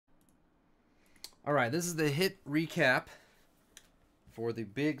All right, this is the hit recap for the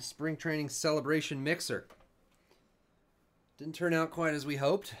big spring training celebration mixer. Didn't turn out quite as we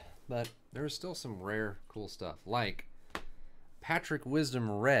hoped, but there was still some rare cool stuff, like Patrick Wisdom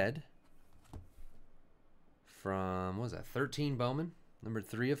Red from, what was that, 13 Bowman, number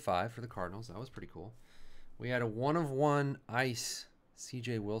 3 of 5 for the Cardinals. That was pretty cool. We had a 1 of 1 Ice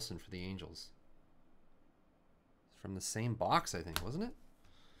C.J. Wilson for the Angels. From the same box, I think, wasn't it?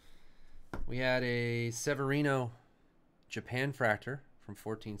 We had a Severino Japan Fractor from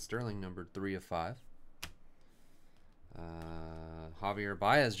 14 Sterling, numbered 3 of 5. Javier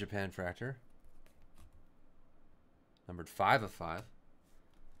Baez Japan Fractor, numbered 5 of 5.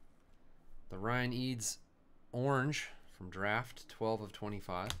 The Ryan Eads Orange from Draft, 12 of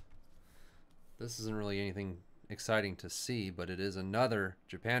 25. This isn't really anything exciting to see, but it is another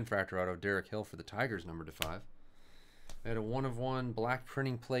Japan Fractor auto, Derek Hill for the Tigers, numbered to 5. We had a 1 of 1 black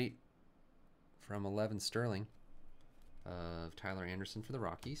printing plate from 11 Sterling of Tyler Anderson for the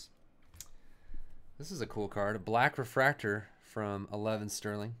Rockies. This is a cool card. A black refractor from 11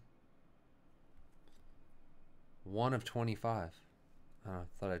 Sterling. 1 of 25. I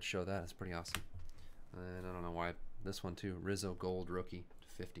thought I'd show that. It's pretty awesome. And I don't know why. This one too. Rizzo Gold rookie to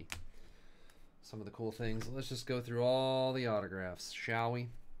 50. Some of the cool things. Let's just go through all the autographs, shall we?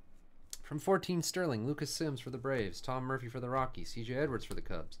 From 14 Sterling, Lucas Sims for the Braves. Tom Murphy for the Rockies. C.J. Edwards for the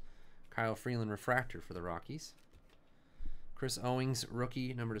Cubs. Kyle Freeland refractor for the Rockies. Chris Owings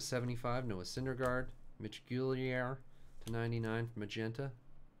rookie number to 75. Noah Syndergaard. Mitch Gullier to 99 for Magenta.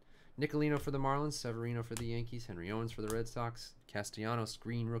 Nicolino for the Marlins. Severino for the Yankees. Henry Owens for the Red Sox. Castellanos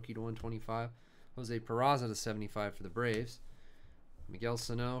green rookie to 125. Jose Peraza to 75 for the Braves. Miguel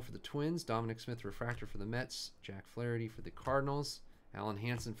Sano for the Twins. Dominic Smith refractor for the Mets. Jack Flaherty for the Cardinals. Alan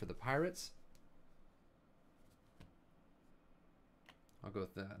Hansen for the Pirates. I'll go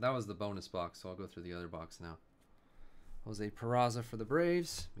with that. That was the bonus box, so I'll go through the other box now. Jose Peraza for the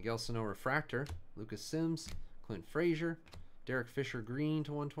Braves. Miguel Sano refractor. Lucas Sims. Clint Frazier. Derek Fisher green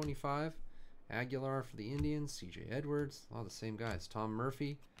to 125. Aguilar for the Indians. C.J. Edwards. A lot of the same guys. Tom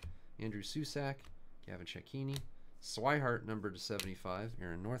Murphy. Andrew Susak. Gavin Cecchini. Swihart numbered to 75.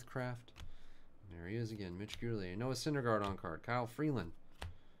 Aaron Northcraft. There he is again. Mitch Gurley. Noah Syndergaard on card. Kyle Freeland.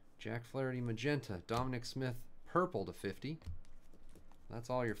 Jack Flaherty magenta. Dominic Smith purple to 50. That's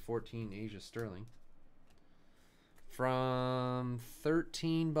all your 14 Asia Sterling. From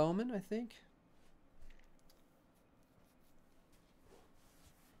 13 Bowman, I think.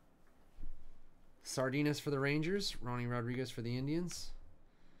 Sardinas for the Rangers. Ronnie Rodriguez for the Indians.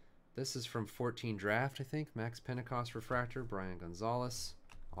 This is from 14 Draft, I think. Max Pentecost refractor. Brian Gonzalez.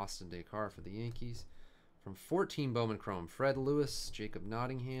 Austin Descar for the Yankees. From 14 Bowman Chrome. Fred Lewis. Jacob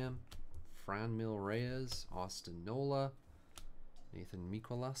Nottingham. Franmil Reyes. Austin Nola. Nathan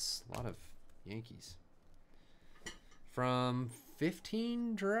Mikolas. A lot of Yankees. From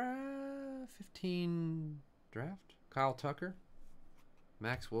 15 draft. Kyle Tucker.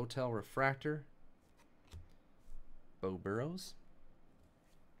 Max Wotel refractor. Bo Burrows.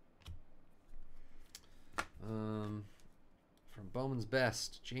 From Bowman's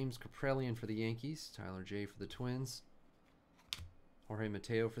Best, James Kaprelian for the Yankees. Tyler J for the Twins. Jorge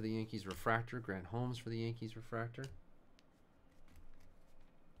Mateo for the Yankees refractor. Grant Holmes for the Yankees refractor.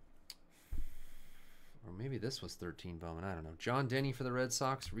 Or maybe this was 13 Bowman. I don't know. John Denny for the Red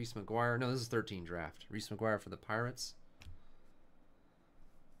Sox. Reese McGuire. No, this is 13 Draft. Reese McGuire for the Pirates.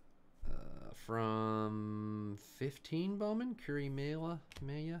 From 15 Bowman. Curry Maya.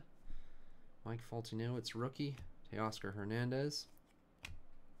 Mike Faltinowitz rookie. Teoscar Hernandez.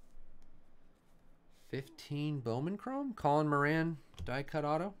 15 Bowman Chrome. Colin Moran die cut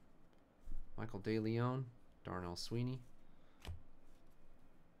auto. Michael DeLeon. Darnell Sweeney.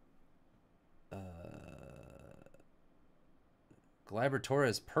 Gleyber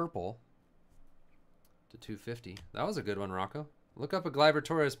Torres purple to 250. That was a good one, Rocco. Look up a Gleyber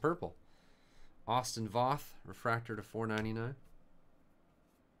Torres purple. Austin Voth refractor to 499.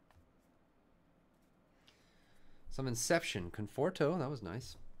 Some Inception Conforto, that was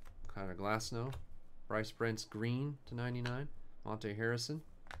nice. Kyler Glasnow. Bryce Brent's green to 99. Monte Harrison.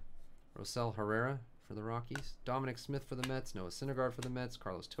 Rosell Herrera for the Rockies. Dominic Smith for the Mets. Noah Syndergaard for the Mets.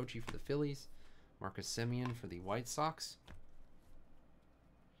 Carlos Tocci for the Phillies. Marcus Semien for the White Sox.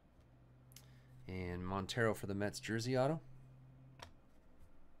 And Montero for the Mets jersey auto.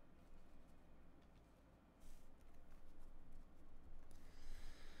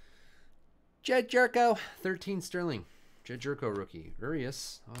 Jed Jerko, 13 Sterling. Jed Jerko rookie.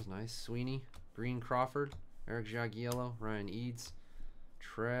 Urias, that was nice. Sweeney, Green Crawford, Eric Jagiello, Ryan Eads,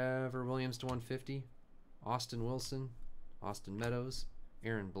 Trevor Williams to 150, Austin Wilson, Austin Meadows,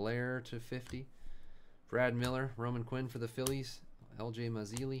 Aaron Blair to 50, Brad Miller, Roman Quinn for the Phillies. L.J.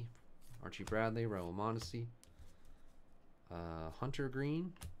 Mazzilli, Archie Bradley, Raul Mondesi. Hunter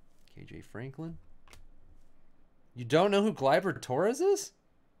Green, K.J. Franklin. You don't know who Gleyber Torres is?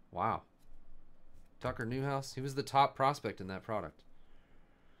 Wow. Tucker Newhouse. He was the top prospect in that product.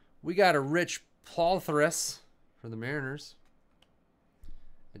 We got a Rich Plauthres for the Mariners.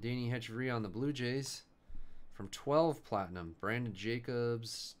 A Danny Hecheverry on the Blue Jays. From 12 Platinum, Brandon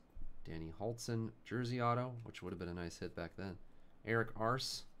Jacobs, Danny Holtzen, Jersey Auto, which would have been a nice hit back then. Eric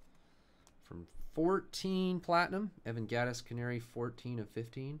Arce. From 14 Platinum, Evan Gattis Canary, 14 of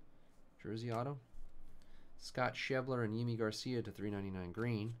 15, Jersey Auto. Scott Schebler and Yimi Garcia to 399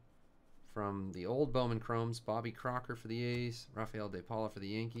 green. From the old Bowman Chromes, Bobby Crocker for the A's, Rafael De Paula for the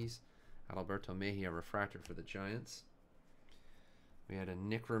Yankees, Adalberto Mejia refractor for the Giants. We had a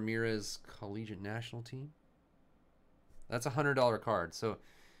Nick Ramirez Collegiate National Team. That's a $100 card. So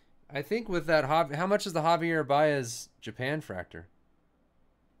I think with that, how much is the Javier Baez Japan Fractor?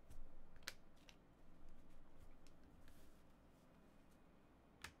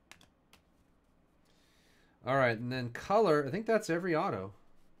 All right, and then color. I think that's every auto.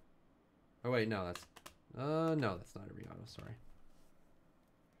 Oh wait, no, that's not every auto. Sorry.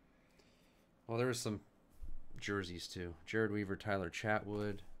 Well, there was some jerseys too. Jared Weaver, Tyler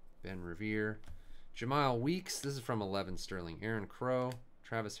Chatwood, Ben Revere, Jamal Weeks. This is from 11 Sterling. Aaron Crow,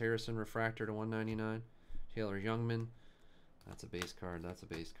 Travis Harrison refractor to 199. Taylor Youngman. That's a base card. That's a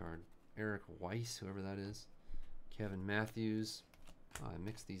base card. Eric Weiss, whoever that is. Kevin Matthews. Oh, I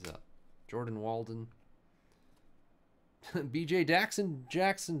mixed these up. Jordan Walden. BJ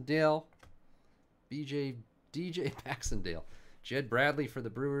Jacksondale. DJ Baxendale. Jed Bradley for the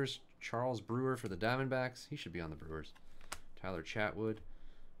Brewers. Charles Brewer for the Diamondbacks. He should be on the Brewers. Tyler Chatwood.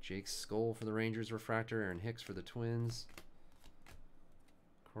 Jake Skoll for the Rangers refractor. Aaron Hicks for the Twins.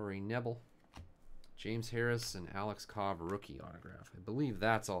 Corey Nebel. James Harris and Alex Cobb rookie autograph. I believe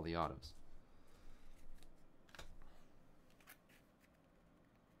that's all the autos.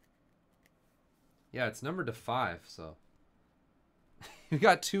 Yeah, it's numbered to 5, so you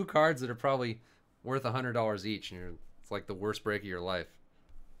got 2 cards that are probably worth $100 each, and it's like the worst break of your life.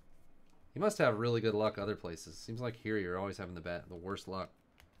 You must have really good luck other places. Seems like here you're always having the worst luck.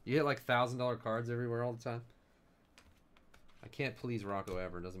 You hit like $1,000 cards everywhere all the time. I can't please Rocco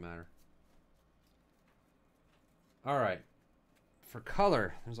ever. It doesn't matter. All right. For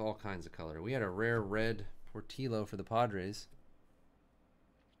color, there's all kinds of color. We had a rare red Portillo for the Padres.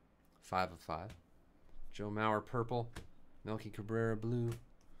 5 of 5. Joe Mauer purple. Melky Cabrera blue.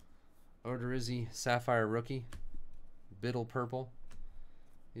 Odorizzi sapphire rookie. Biddle purple.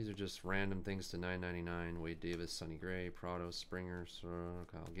 These are just random things to $9.99. Wade Davis, Sonny Gray, Prado, Springer,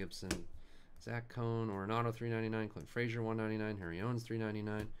 Kyle Gibson, Zach Cohn, Arenado $3.99, Clint Frazier $1.99, Harry Owens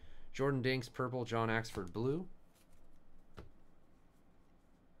 $3.99, Jordan Dinks purple, John Axford blue.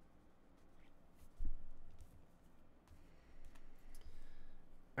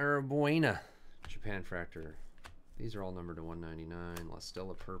 Arabuena, Japan Fractor. These are all numbered to $1.99. La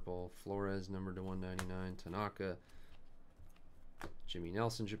Stella purple, Flores numbered to $1.99, Tanaka. Jimmy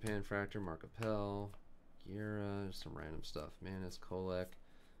Nelson, Japan Fractor, Mark Appel, Guerra, some random stuff. Manis, Kolek,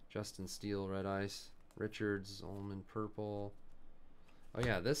 Justin Steele, Red Ice, Richards, Ullman, Purple. Oh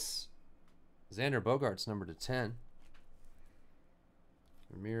yeah, this Xander Bogaerts numbered to 10.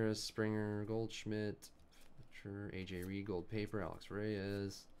 Ramirez, Springer, Goldschmidt, Fletcher, AJ Reed, Gold Paper, Alex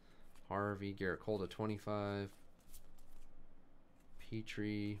Reyes, Harvey, Garrett Cole to 25,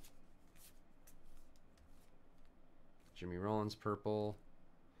 Petrie, Jimmy Rollins purple.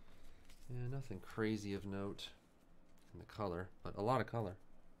 Yeah, nothing crazy of note in the color, but a lot of color.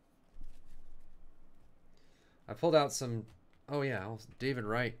 I pulled out some. Oh yeah, David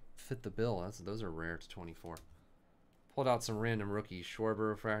Wright fit the bill. Those are rare to 24. Pulled out some random rookies: Schwarber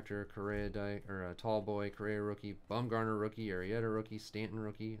refractor, Correa Tall Boy, Correa rookie, Bumgarner rookie, Arrieta rookie, Stanton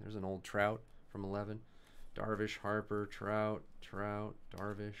rookie. There's an old Trout from 11. Darvish, Harper, Trout,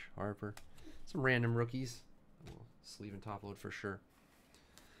 Darvish, Harper. Some random rookies. Sleeve and top load for sure.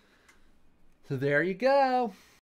 So there you go.